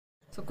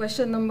So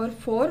question number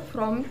 4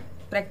 from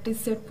practice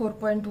set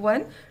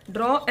 4.1.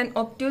 Draw an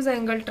obtuse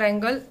angle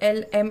triangle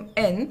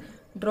LMN.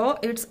 Draw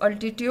its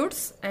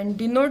altitudes and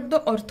denote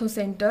the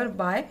orthocenter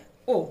by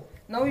O.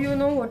 Now you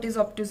know what is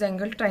obtuse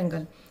angle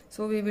triangle.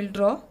 So we will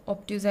draw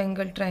obtuse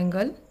angle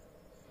triangle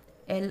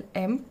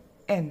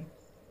LMN.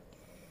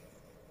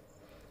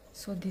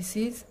 So this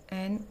is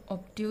an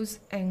obtuse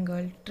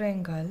angle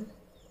triangle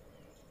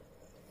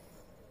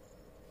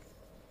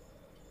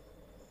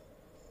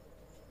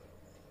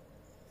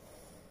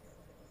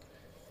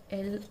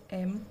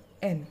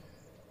LMN.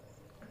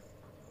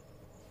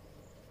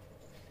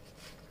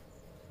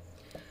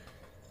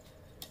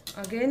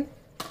 Again,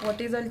 what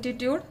is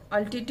altitude?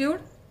 Altitude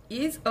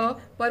is a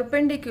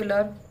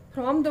perpendicular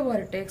from the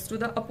vertex to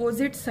the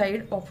opposite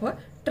side of a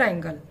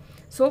triangle.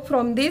 So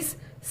from this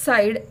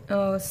side,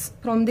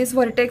 from this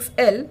vertex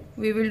L,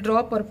 we will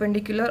draw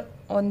perpendicular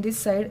on this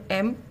side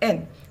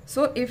MN.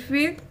 So if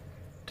we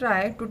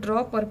try to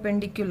draw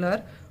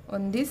perpendicular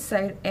on this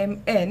side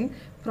MN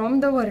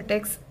from the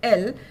vertex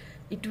L,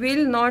 it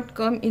will not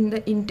come in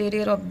the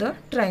interior of the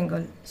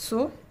triangle.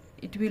 So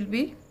it will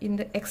be in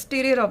the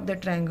exterior of the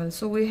triangle.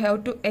 So we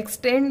have to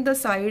extend the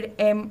side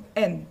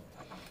MN.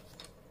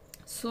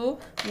 So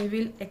we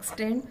will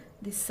extend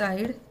this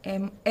side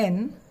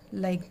MN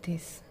like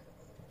this.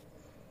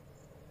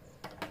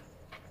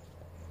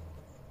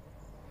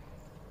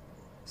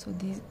 So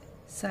this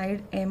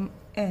side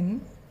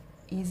MN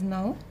is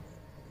now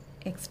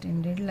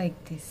extended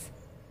like this.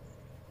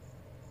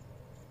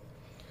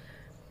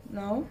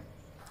 Now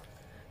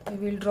we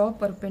will draw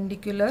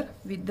perpendicular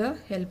with the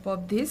help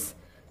of this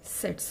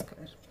set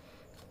square.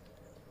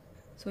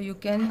 So you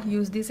can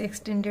use this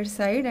extended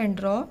side and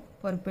draw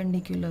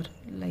perpendicular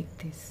like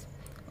this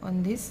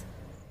on this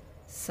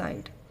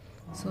side.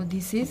 So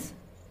this is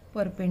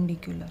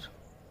perpendicular.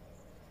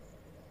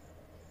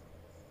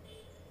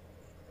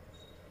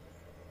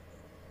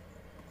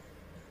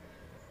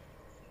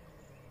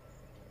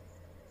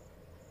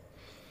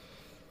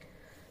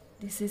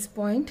 This is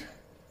point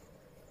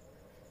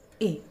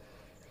A.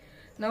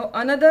 Now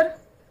another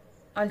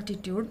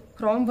altitude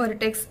from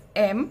vertex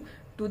M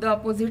to the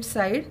opposite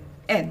side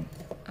N.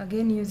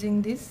 Again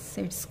using this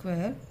set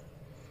square,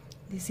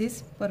 this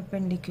is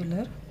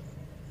perpendicular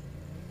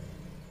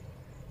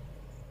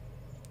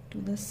to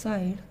the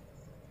side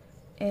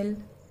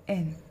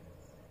LN.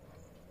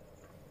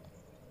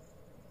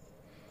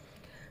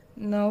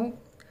 Now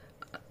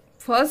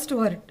first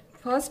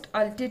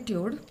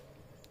altitude,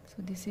 so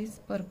this is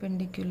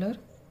perpendicular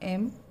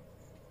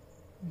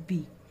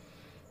MB.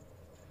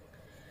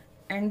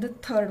 And the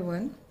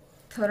third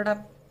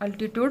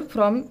altitude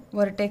from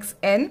vertex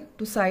N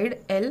to side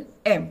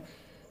LM.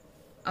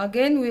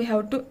 Again we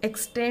have to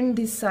extend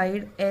this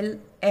side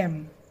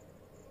LM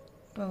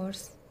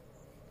towards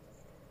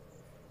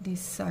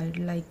this side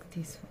like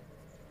this.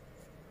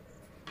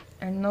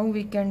 And now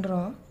we can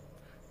draw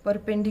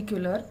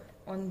perpendicular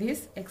on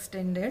this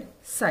extended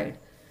side.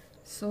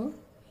 So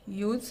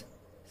use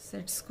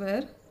set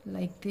square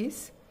like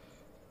this.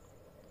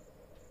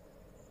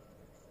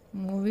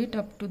 Move it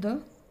up to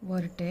the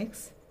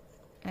vertex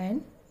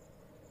and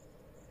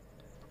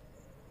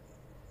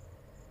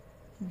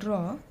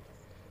draw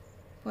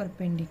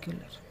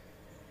perpendicular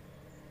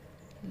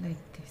like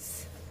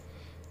this.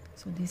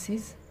 So this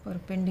is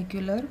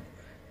perpendicular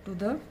to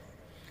the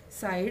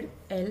side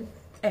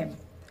LM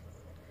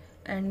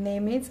and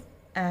name is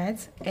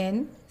as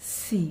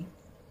NC.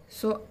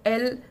 So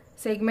L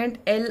segment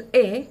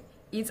LA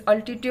is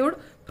altitude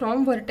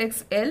from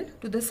vertex L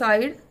to the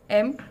side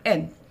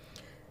MN.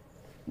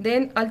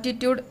 Then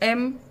altitude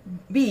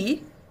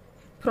MB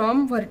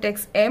from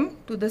vertex M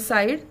to the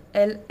side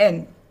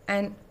LN,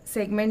 and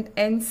segment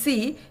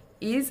NC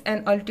is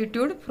an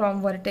altitude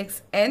from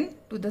vertex N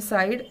to the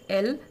side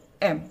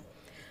LM.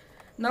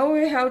 Now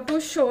we have to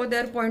show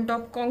their point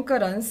of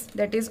concurrence,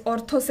 that is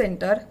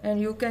orthocenter, and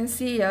you can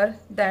see here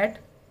that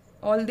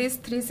all these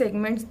three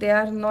segments, they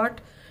are not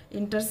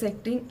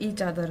intersecting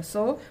each other.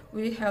 So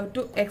we have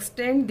to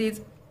extend these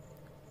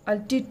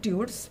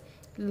altitudes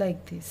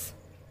like this.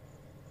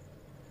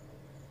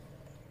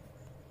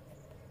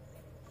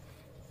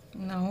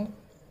 Now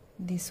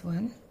this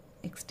one,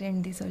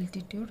 extend this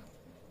altitude.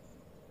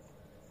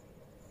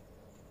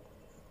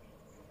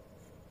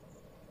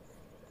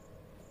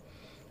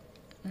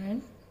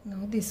 And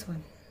now this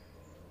one.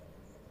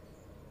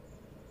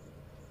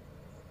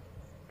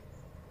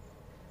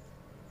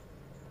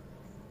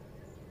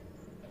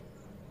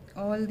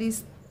 All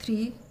these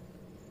three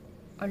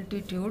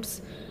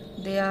altitudes,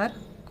 they are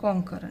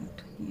concurrent.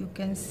 You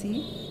can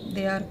see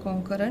they are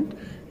concurrent,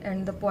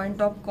 and the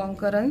point of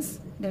concurrence,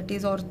 that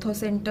is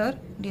orthocenter,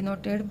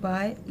 denoted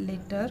by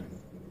letter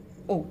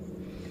O.